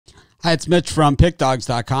Hi, it's Mitch from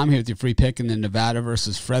PickDawgz.com here with your free pick in the Nevada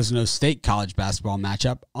versus Fresno State college basketball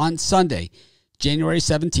matchup on Sunday, January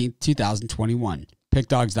 17th, 2021.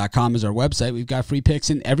 PickDawgz.com is our website. We've got free picks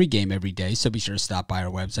in every game every day, so be sure to stop by our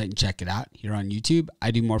website and check it out. Here on YouTube, I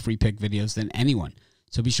do more free pick videos than anyone,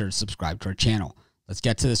 so be sure to subscribe to our channel. Let's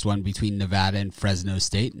get to this one between Nevada and Fresno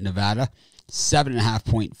State. Nevada,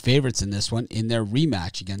 7.5-point favorites in this one in their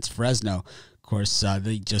rematch against Fresno. Of course,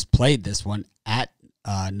 they just played this one at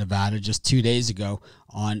Nevada just 2 days ago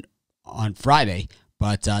on Friday,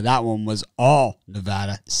 but that one was all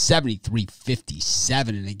Nevada, 73-57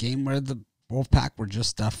 in a game where the Wolfpack were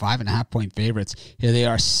just 5.5-point favorites. Here they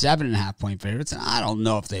are, 7.5-point favorites, and I don't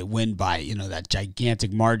know if they win by that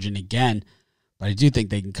gigantic margin again, but I do think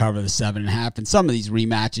they can cover the 7.5. In some of these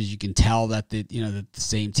rematches, you can tell that that the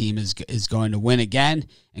same team is going to win again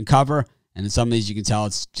and cover. And in some of these, you can tell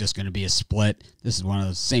it's just going to be a split. This is one of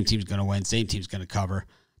those, same team's going to win, same team's going to cover.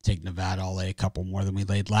 Take Nevada, I'll lay a couple more than we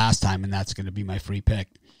laid last time, and that's going to be my free pick.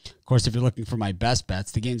 Of course, if you're looking for my best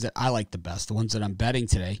bets, the games that I like the best, the ones that I'm betting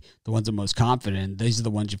today, the ones I'm most confident in, these are the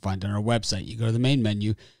ones you find on our website. You go to the main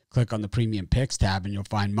menu, click on the Premium Picks tab, and you'll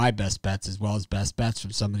find my best bets as well as best bets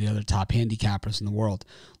from some of the other top handicappers in the world.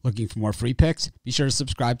 Looking for more free picks? Be sure to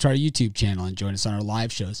subscribe to our YouTube channel and join us on our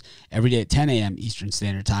live shows every day at 10 a.m. Eastern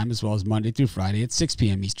Standard Time, as well as Monday through Friday at 6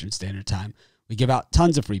 p.m. Eastern Standard Time. We give out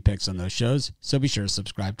tons of free picks on those shows, so be sure to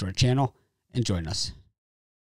subscribe to our channel and join us.